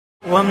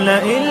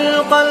واملأ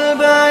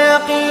القلب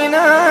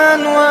يقينا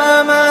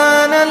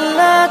وأمانا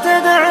لا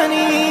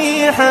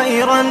تدعني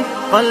حائرا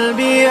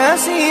قلبي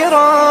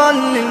أسيرا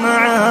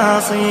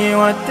للمعاصي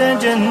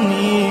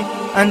والتجني.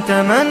 أنت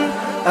من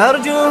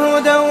أرجوه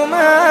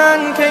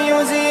دوما كي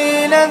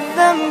يزيل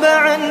الذنب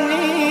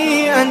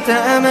عني. أنت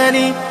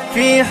أملي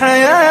في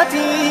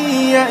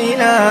حياتي يا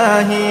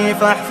إلهي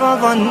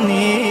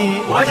فاحفظني.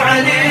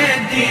 واجعل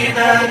الدين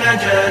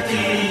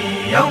نجاتي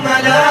يوم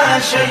لا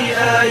شيء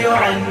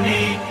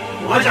يعني.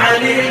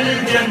 واجعل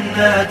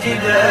الجنات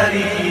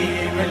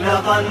داري من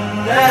لظى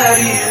النار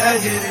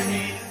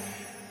أجرني.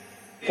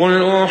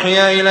 قل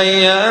أوحي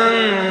إلي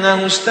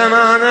أنه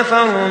استمع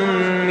نفر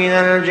من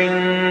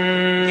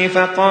الجن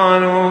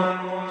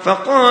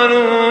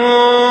فقالوا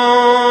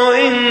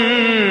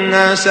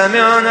إنا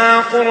سمعنا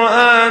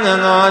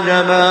قرآنا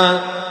عجبا.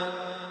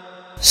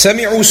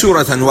 سمعوا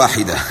سورة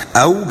واحدة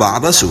أو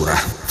بعض سورة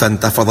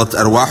فانتفضت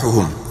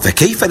أرواحهم،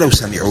 فكيف لو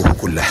سمعوه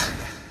كله؟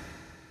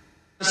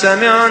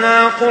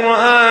 سمعنا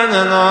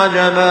قرآنا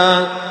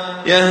عجبا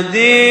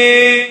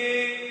يهدي.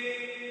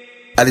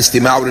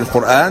 الاستماع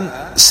للقرآن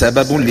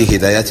سبب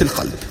لهداية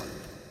القلب،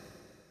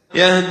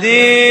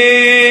 يهدي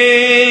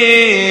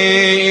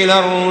إلى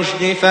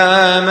الرشد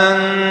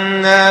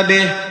فآمنا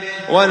به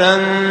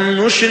ولن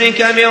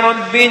نشرك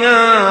بربنا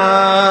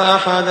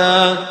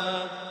أحدا.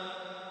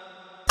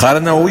 قال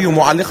النووي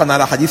معلقا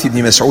على حديث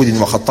ابن مسعود: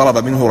 وقد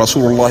طلب منه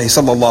رسول الله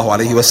صلى الله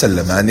عليه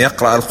وسلم أن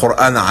يقرأ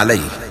القرآن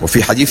عليه.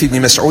 وفي حديث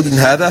ابن مسعود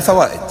هذا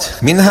فوائد،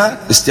 منها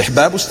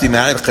استحباب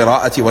استماع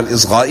القراءة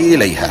والإصغاء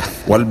إليها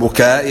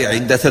والبكاء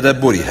عند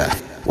تدبرها،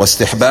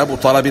 واستحباب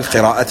طلب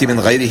القراءة من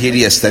غيره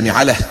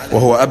ليستمع له،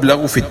 وهو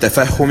أبلغ في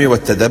التفهم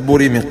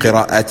والتدبر من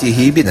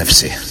قراءته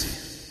بنفسه.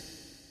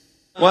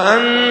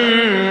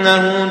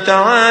 وأنه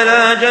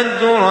تعالى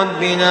جد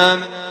ربنا.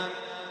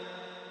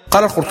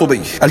 قال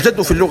القرطبي: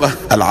 الجد في اللغة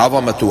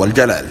العظمة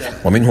والجلال،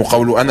 ومنه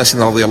قول أنس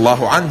رضي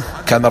الله عنه: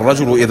 كان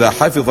الرجل إذا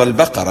حفظ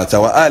البقرة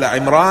وآل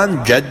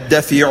عمران جد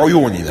في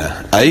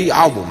عيوننا، أي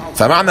عظم.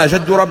 فمعنى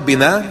جد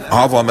ربنا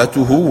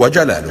عظمته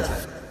وجلاله.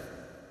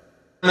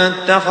 ما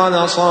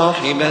اتخذ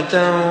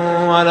صاحبة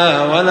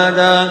ولا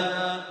ولدا،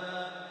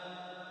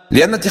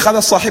 لأن اتخاذ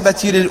الصاحبة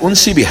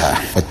للأنس بها،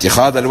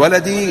 واتخاذ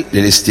الولد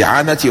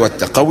للاستعانة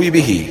والتقوي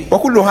به،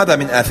 وكل هذا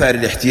من آثار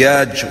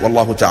الاحتياج،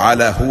 والله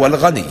تعالى هو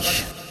الغني.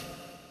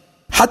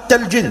 حتى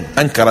الجن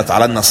أنكرت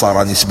على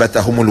النصارى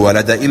نسبتهم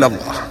الولد إلى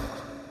الله.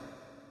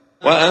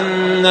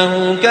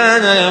 وأنه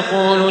كان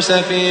يقول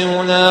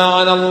سفيهنا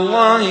على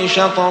الله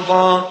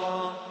شططا.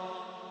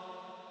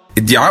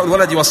 ادعاء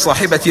الولد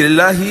والصاحبة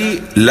لله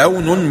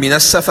لون من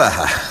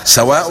السفاهة،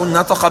 سواء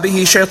نطق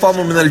به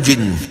شيطان من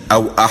الجن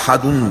أو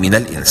أحد من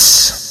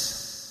الإنس.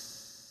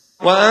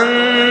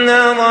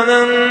 وأنا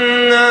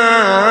ظننا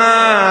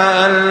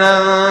أن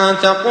لن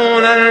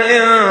تقول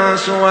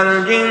الإنس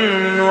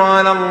والجن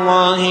على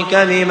الله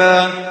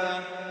كذبا.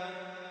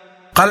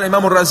 قال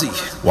الإمام الرازي: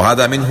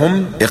 وهذا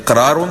منهم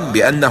إقرار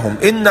بأنهم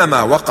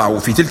إنما وقعوا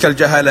في تلك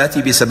الجهالات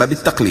بسبب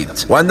التقليد،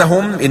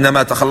 وأنهم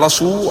إنما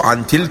تخلصوا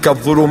عن تلك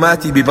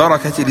الظلمات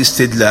ببركة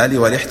الاستدلال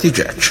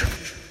والاحتجاج.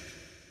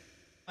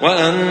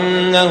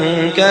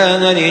 وأنه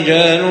كان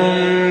رجال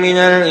من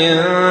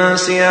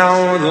الإنس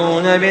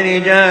يعوذون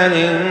برجال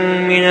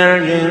من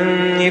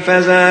الجن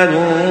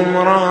فزادوهم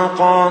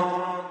رهقا.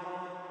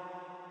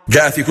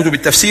 جاء في كتب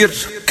التفسير: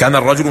 كان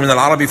الرجل من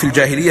العرب في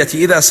الجاهلية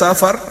إذا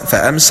سافر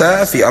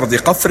فأمسى في أرض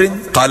قفر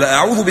قال: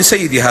 أعوذ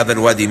بسيد هذا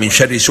الوادي من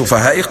شر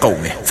سفهاء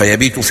قومه،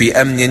 فيبيت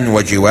في أمن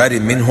وجوار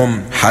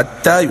منهم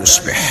حتى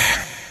يصبح.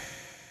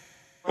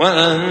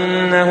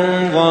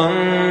 وأنهم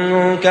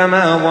ظنوا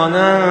كما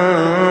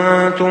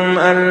ظننتم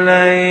أن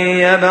لن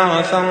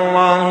يبعث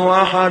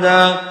الله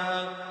أحدا.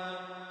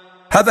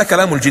 هذا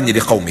كلام الجن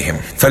لقومهم،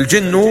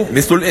 فالجن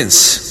مثل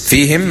الإنس،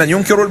 فيهم من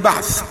ينكر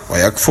البعث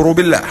ويكفر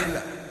بالله.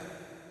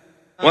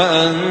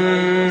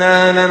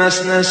 وأنا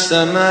لمسنا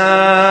السماء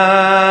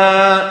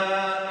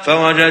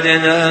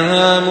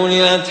فوجدناها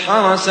ملئت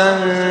حرسا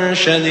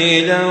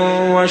شديدا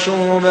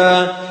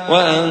وشهبا.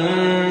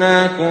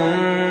 وأنا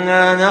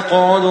كنا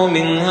نقعد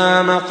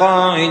منها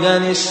مقاعد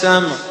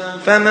للسمع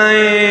فمن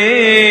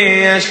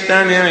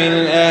يستمع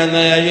الآن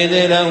يجد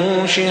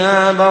له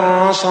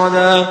شهابا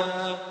رصدا.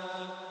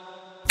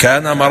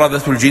 كان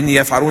مردة الجن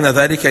يفعلون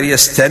ذلك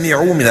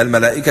ليستمعوا من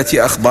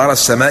الملائكة أخبار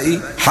السماء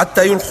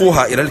حتى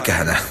يلقوها إلى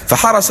الكهنة،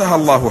 فحرسها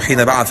الله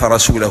حين بعث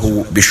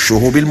رسوله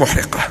بالشهب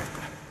المحرقة.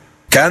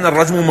 كان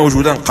الرجم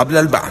موجودا قبل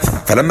البعث،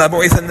 فلما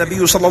بعث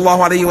النبي صلى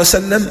الله عليه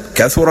وسلم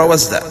كثر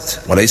وازداد.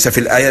 وليس في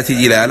الآية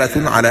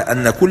دلالة على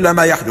أن كل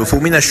ما يحدث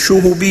من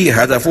الشهب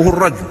هدفه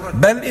الرجم،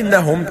 بل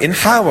إنهم إن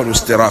حاولوا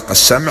استراق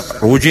السمع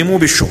رجموا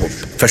بالشهب،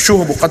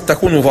 فالشهب قد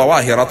تكون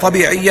ظواهر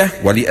طبيعية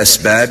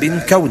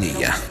ولأسباب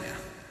كونية.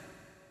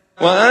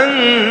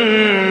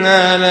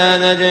 وأنا لا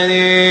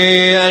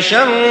ندري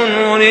أشر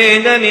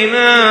أريد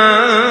بمن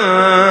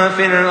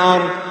في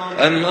الأرض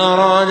أم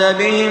أراد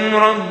بهم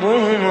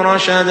ربهم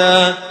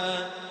رشدا.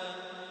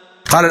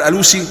 قال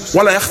الألوسي: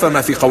 ولا يخفى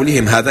ما في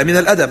قولهم هذا من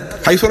الأدب،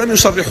 حيث لم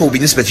يصرحوا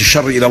بنسبة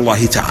الشر إلى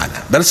الله تعالى،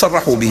 بل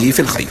صرحوا به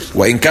في الخير،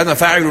 وإن كان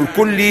فاعل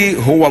الكل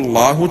هو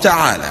الله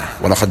تعالى،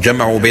 ولقد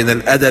جمعوا بين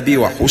الأدب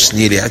وحسن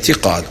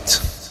الاعتقاد.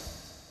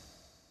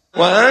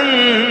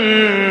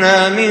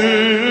 وأنا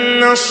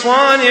منا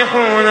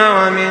الصالحون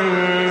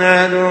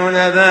ومنا دون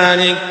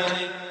ذلك.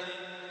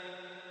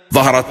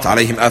 ظهرت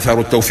عليهم آثار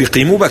التوفيق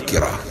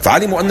مبكرة،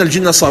 فعلموا أن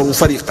الجن صاروا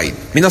فريقين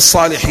من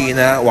الصالحين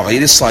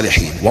وغير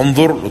الصالحين،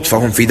 وانظر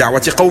لطفهم في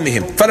دعوة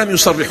قومهم، فلم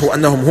يصرحوا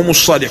أنهم هم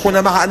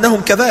الصالحون مع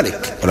أنهم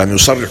كذلك، ولم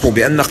يصرحوا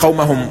بأن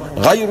قومهم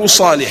غير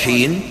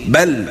صالحين،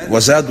 بل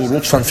وزادوا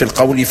لطفا في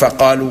القول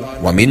فقالوا: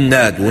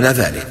 ومنا دون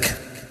ذلك.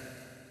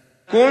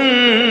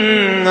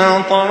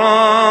 كنا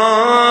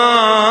طرائق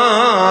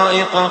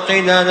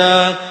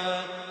قددا.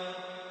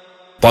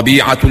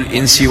 طبيعة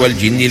الإنس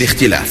والجن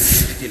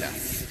الاختلاف.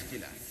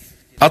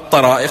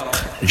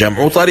 الطرائق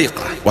جمع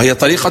طريقة، وهي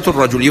طريقة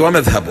الرجل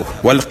ومذهبه،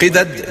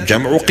 والقدد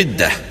جمع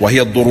قدة،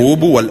 وهي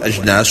الضروب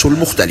والأجناس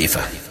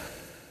المختلفة.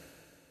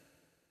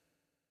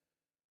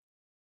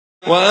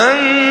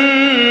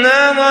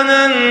 وأنا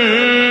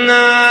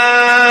ظننا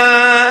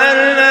أن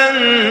لن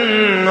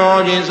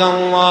نعجز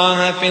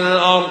الله في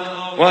الأرض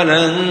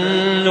ولن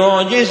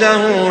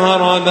نعجزه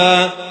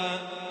هربا.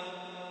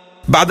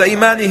 بعد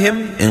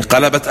إيمانهم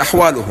انقلبت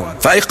أحوالهم،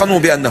 فأيقنوا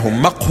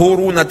بأنهم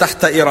مقهورون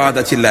تحت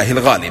إرادة الله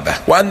الغالبة،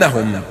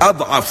 وأنهم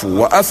أضعف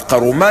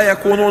وأفقر ما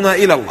يكونون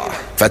إلى الله،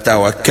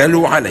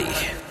 فتوكلوا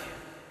عليه.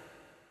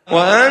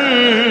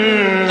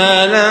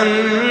 وأنا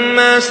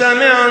لما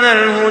سمعنا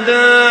الهدى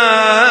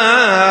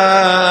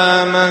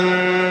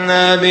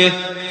آمنا به،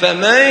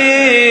 فمن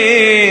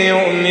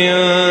يؤمن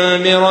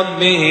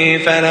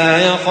بربه فلا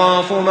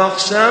يخاف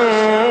بخسا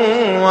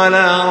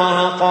ولا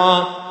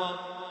رهقا.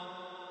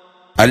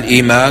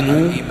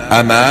 الإيمان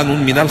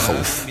أمان من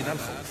الخوف.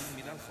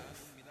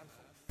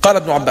 قال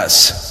ابن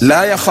عباس: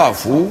 لا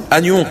يخاف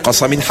أن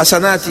ينقص من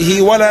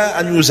حسناته ولا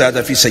أن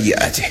يزاد في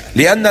سيئاته،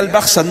 لأن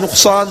البخس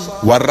النقصان،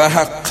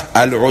 والرهق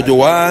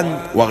العدوان،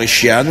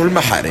 وغشيان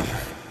المحارم.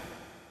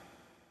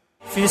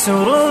 في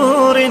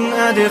سرور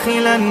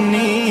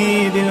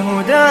أدخلني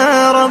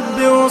بالهدى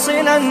رب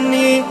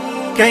وصلني،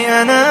 كي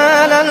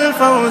أنال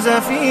الفوز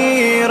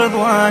في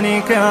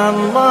رضوانك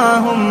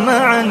اللهم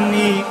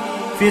عني.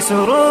 في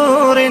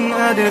سرور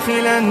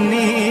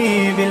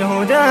أدخلني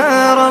بالهدى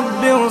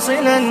رب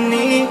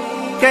وصلني،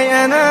 كي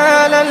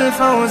أنال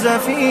الفوز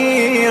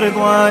في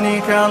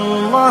رضوانك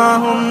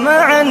اللهم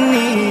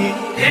عني.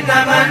 إن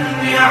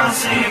من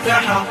يعصيك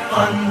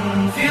حقا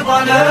في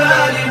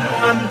ضلال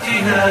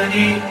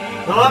وامتهان،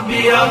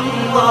 ربي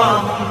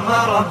اللهم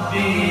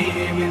ربي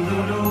من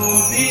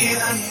ذنوبي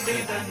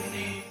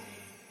أنقذني.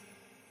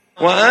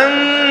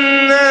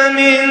 وأنا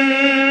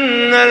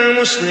منا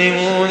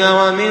المسلمون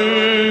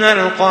ومنا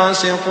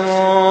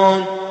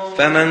القاسطون،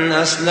 فمن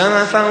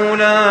أسلم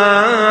فأولئك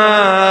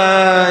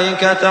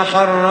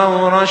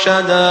تحروا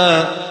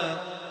رشدا.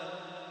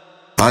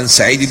 عن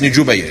سعيد بن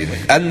جبير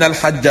أن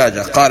الحجاج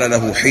قال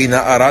له حين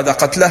أراد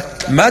قتله: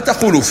 ما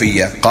تقول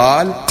في؟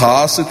 قال: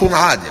 قاسط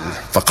عادل.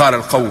 فقال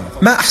القوم: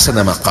 ما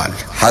أحسن ما قال،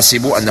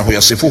 حسبوا أنه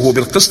يصفه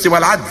بالقسط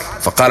والعدل.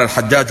 فقال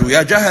الحجاج: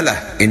 يا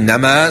جهلة،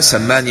 إنما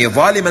سماني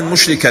ظالما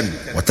مشركا.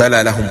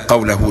 وتلا لهم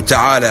قوله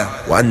تعالى: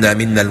 وأنا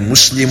منا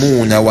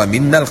المسلمون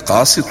ومنا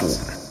القاسطون.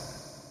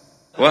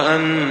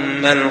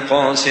 وأما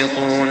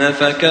القاسطون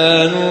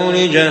فكانوا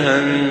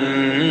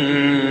لجهنم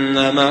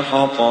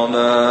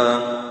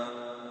حطبا.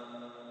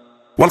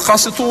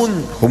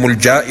 والقاسطون هم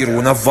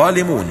الجائرون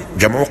الظالمون،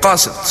 جمع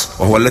قاسط،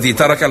 وهو الذي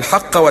ترك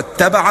الحق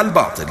واتبع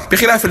الباطل،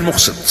 بخلاف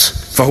المقسط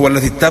فهو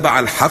الذي اتبع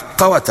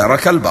الحق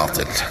وترك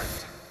الباطل.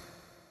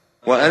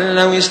 وأن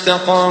لو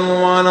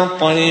استقاموا على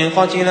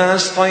الطريقة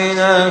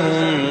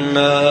لأسقيناهم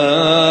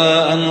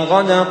ماء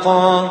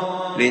غدقا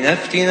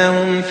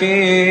لنفتنهم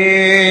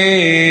فيه.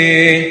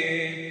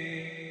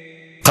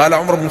 قال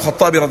عمر بن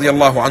الخطاب رضي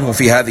الله عنه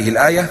في هذه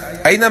الآية: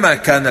 أينما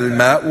كان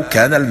الماء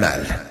كان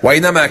المال،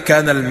 وأينما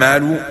كان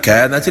المال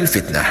كانت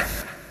الفتنة.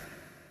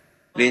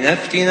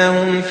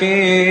 لنفتنهم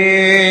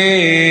فيه.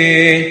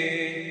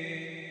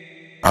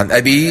 عن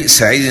أبي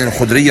سعيد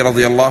الخدري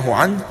رضي الله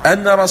عنه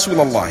أن رسول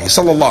الله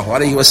صلى الله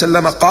عليه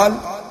وسلم قال: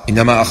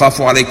 إنما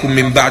أخاف عليكم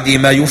من بعد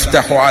ما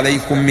يفتح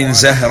عليكم من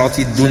زهرة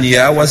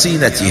الدنيا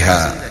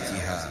وزينتها.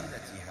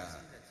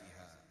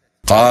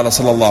 قال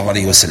صلى الله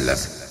عليه وسلم: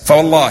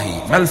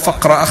 فوالله ما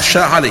الفقر أخشى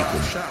عليكم،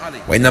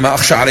 وإنما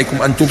أخشى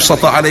عليكم أن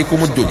تبسط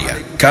عليكم الدنيا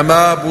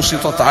كما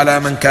بسطت على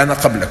من كان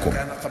قبلكم،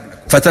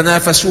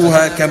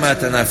 فتنافسوها كما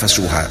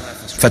تنافسوها،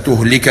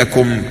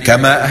 فتهلككم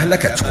كما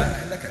أهلكتهم.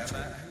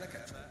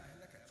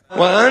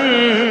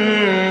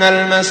 وأن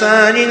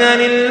المساجد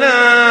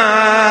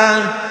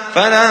لله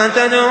فلا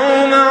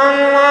تدعوا مع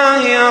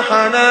الله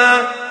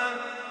أحدا.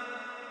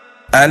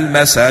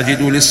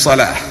 المساجد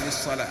للصلاة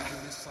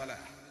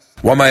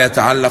وما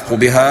يتعلق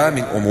بها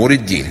من أمور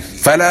الدين،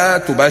 فلا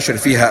تباشر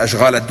فيها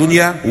أشغال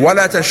الدنيا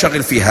ولا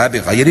تنشغل فيها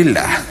بغير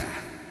الله.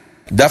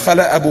 دخل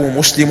أبو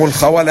مسلم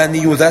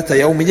الخولاني ذات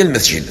يوم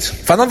المسجد،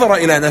 فنظر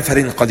إلى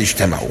نفر قد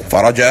اجتمعوا،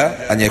 فرجى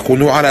أن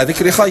يكونوا على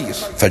ذكر خير،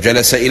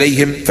 فجلس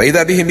إليهم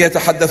فإذا بهم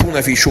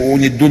يتحدثون في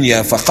شؤون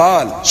الدنيا،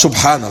 فقال: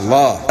 سبحان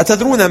الله،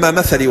 أتدرون ما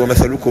مثلي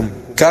ومثلكم؟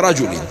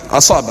 كرجل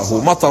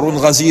أصابه مطر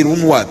غزير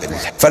وابل،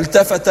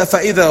 فالتفت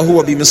فإذا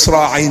هو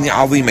بمصراعين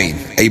عظيمين،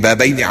 أي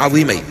بابين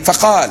عظيمين،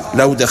 فقال: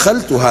 لو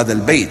دخلت هذا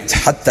البيت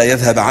حتى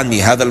يذهب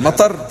عني هذا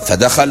المطر،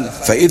 فدخل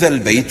فإذا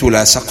البيت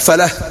لا سقف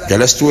له.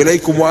 جلست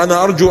إليكم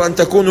وأنا أرجو أن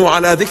تكونوا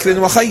على ذكر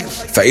وخير،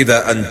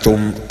 فإذا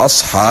أنتم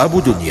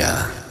أصحاب دنيا.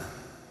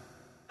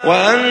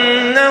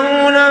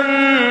 وأنه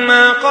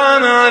لما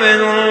قام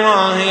عبد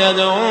الله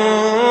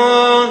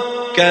يدعوه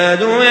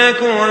كادوا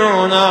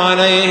يكونون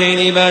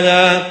عليه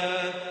لبدا.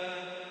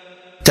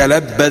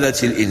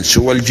 تلبدت الإنس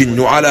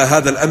والجن على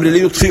هذا الأمر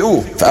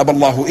ليطفئوه، فأبى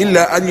الله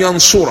إلا أن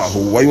ينصره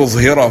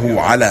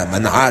ويظهره على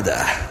من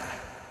عاداه.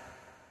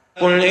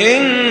 قل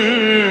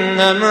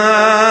إنما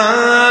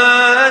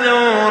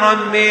أدعو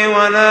ربي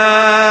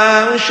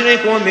ولا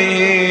أشرك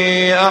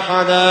به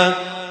أحدا.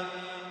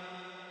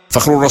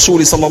 فخر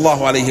الرسول صلى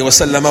الله عليه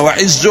وسلم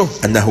وعزه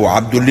أنه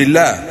عبد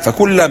لله،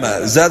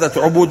 فكلما زادت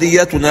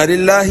عبوديتنا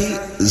لله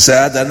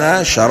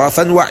زادنا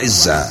شرفا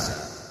وعزا.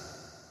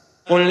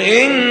 قل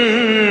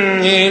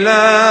إني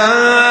لا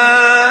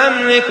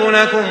أملك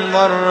لكم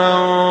ضرا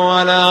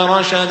ولا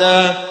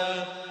رشدا.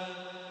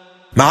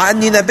 مع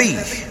أني نبي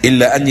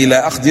إلا أني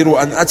لا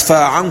أقدر أن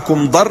أدفع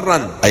عنكم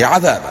ضرا أي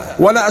عذابا،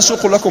 ولا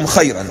أسوق لكم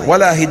خيرا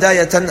ولا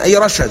هداية أي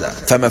رشدا،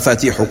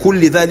 فمفاتيح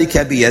كل ذلك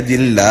بيد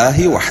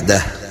الله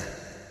وحده.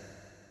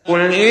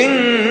 قل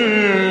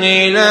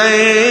إني لن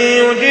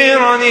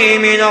يجيرني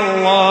من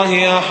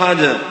الله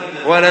أحد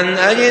ولن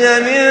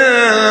أجد من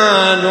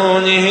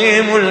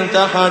دونه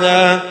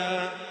ملتحدا.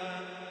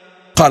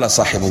 قال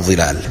صاحب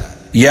الظلال: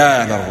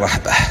 يا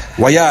للرهبة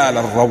ويا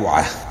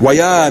للروعة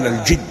ويا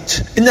للجد،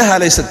 إنها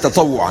ليست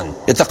تطوعا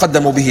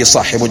يتقدم به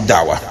صاحب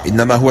الدعوة،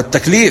 إنما هو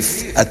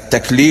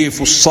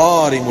التكليف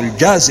الصارم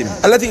الجازم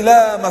الذي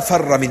لا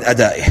مفر من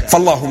أدائه،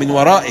 فالله من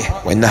ورائه،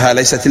 وإنها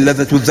ليست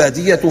اللذة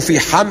الذاتية في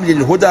حمل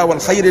الهدى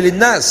والخير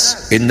للناس،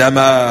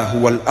 إنما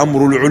هو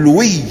الأمر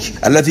العلوي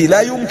الذي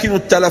لا يمكن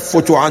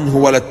التلفت عنه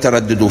ولا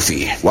التردد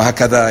فيه.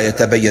 وهكذا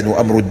يتبين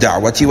أمر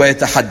الدعوة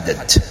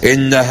ويتحدد: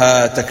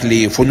 إنها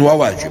تكليف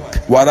وواجب،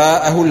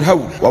 وراءه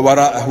الهول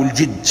ووراءه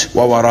الجد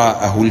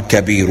ووراءه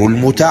الكبير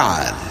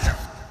المتعال.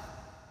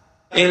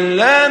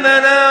 إلا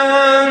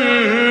بلاغا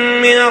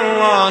من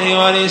الله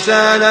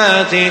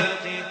ورسالاته.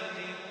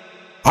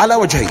 على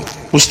وجهين: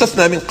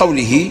 مستثنى من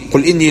قوله: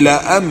 قل إني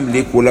لا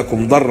أملك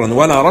لكم ضرا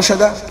ولا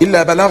رشدا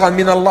إلا بلاغا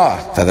من الله،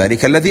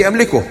 فذلك الذي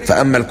أملكه،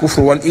 فأما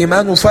الكفر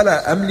والإيمان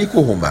فلا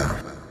أملكهما.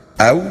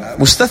 أو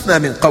مستثنى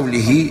من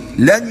قوله: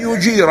 لن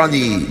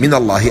يجيرني من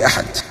الله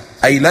أحد،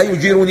 أي لا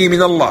يجيرني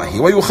من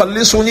الله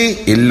ويخلصني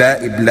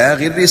إلا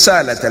إبلاغ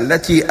الرسالة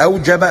التي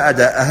أوجب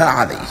أداءها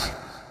عليه.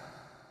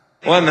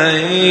 ومن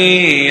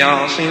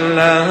يعص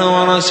الله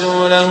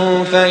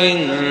ورسوله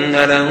فإن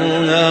له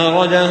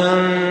نار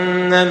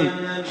جهنم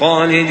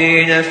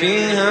خالدين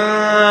فيها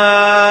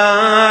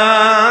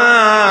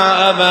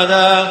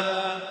أبدا.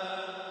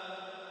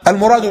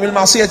 المراد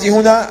بالمعصية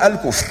هنا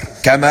الكفر،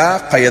 كما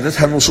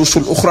قيدتها النصوص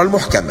الأخرى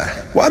المحكمة.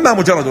 وأما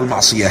مجرد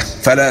المعصية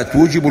فلا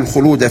توجب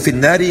الخلود في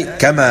النار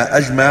كما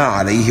أجمع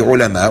عليه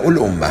علماء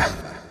الأمة.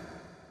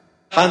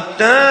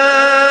 حتى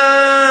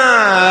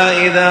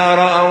إذا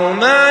رأوا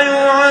ما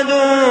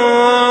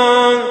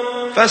يوعدون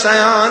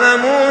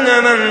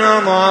فسيعلمون من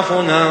أضعف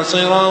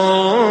ناصرا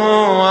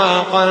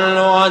وأقل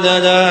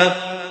عددا.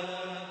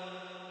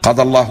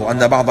 قضى الله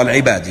أن بعض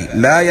العباد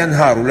لا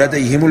ينهار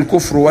لديهم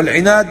الكفر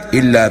والعناد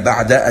إلا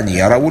بعد أن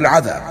يروا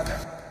العذاب.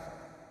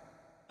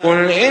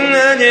 قل إن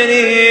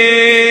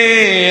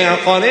أدري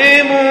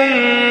أقريب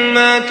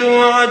ما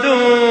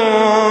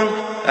توعدون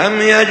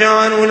أم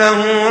يجعل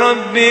له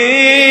ربي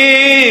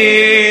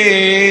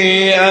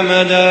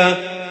أمدا.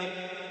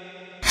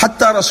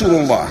 حتى رسول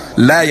الله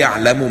لا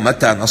يعلم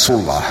متى نصر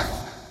الله.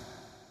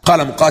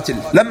 قال مقاتل: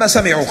 لما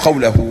سمعوا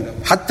قوله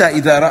حتى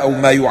إذا رأوا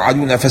ما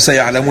يوعدون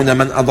فسيعلمون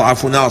من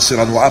أضعف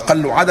ناصرا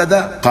وأقل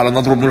عددا، قال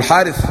نضر بن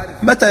الحارث: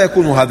 متى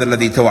يكون هذا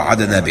الذي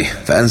توعدنا به؟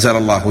 فأنزل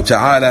الله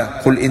تعالى: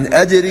 قل إن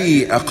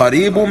أدري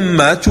أقريب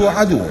ما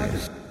توعدون.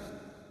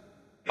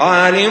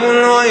 عالم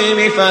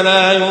الغيب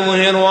فلا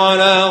يظهر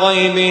على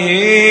غيبه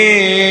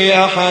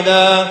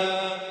أحدا.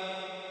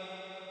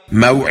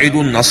 موعد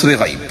النصر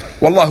غيب،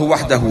 والله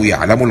وحده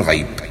يعلم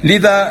الغيب،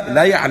 لذا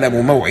لا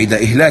يعلم موعد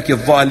إهلاك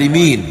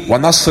الظالمين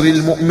ونصر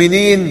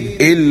المؤمنين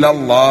إلا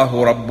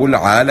الله رب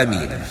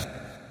العالمين.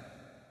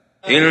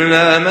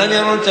 إلا من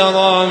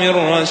ارتضى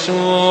من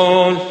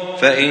رسول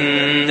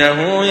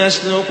فإنه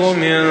يسلك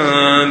من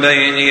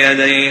بين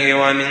يديه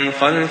ومن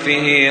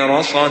خلفه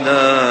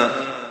رصدا.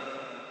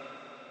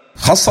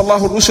 خص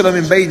الله الرسل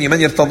من بين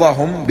من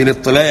ارتضاهم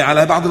بالاطلاع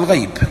على بعض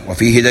الغيب،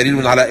 وفيه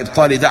دليل على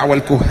إبطال دعوى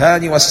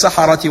الكهان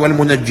والسحرة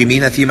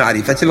والمنجمين في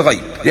معرفة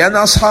الغيب، لأن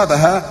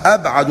أصحابها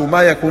أبعد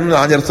ما يكونون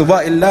عن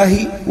ارتضاء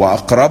الله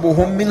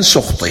وأقربهم من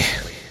سخطه.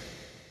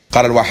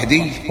 قال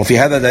الواحدي: وفي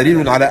هذا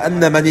دليل على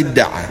أن من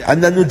ادعى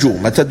أن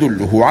النجوم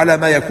تدله على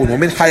ما يكون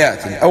من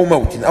حياة أو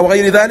موت أو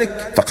غير ذلك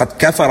فقد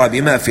كفر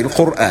بما في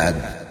القرآن.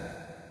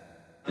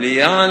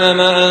 ليعلم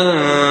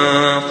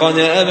أن قد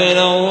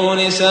أبلغوا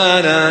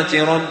رسالات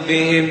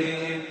ربهم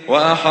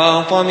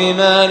وأحاط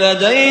بما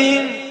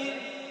لديهم.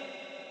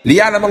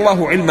 ليعلم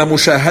الله علم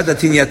مشاهدة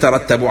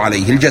يترتب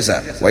عليه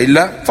الجزاء،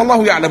 وإلا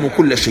فالله يعلم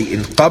كل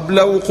شيء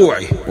قبل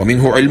وقوعه،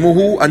 ومنه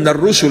علمه أن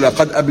الرسل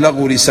قد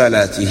أبلغوا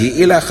رسالاته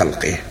إلى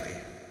خلقه.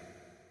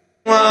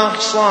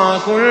 وأحصى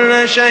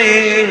كل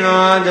شيء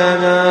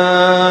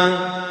عددا.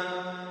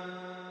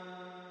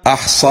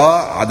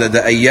 أحصى عدد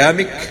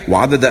أيامك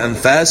وعدد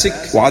أنفاسك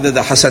وعدد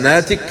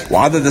حسناتك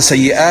وعدد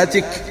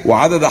سيئاتك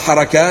وعدد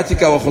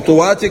حركاتك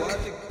وخطواتك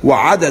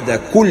وعدد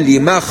كل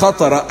ما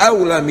خطر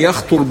أو لم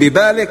يخطر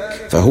ببالك،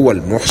 فهو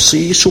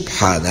المحصي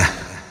سبحانه.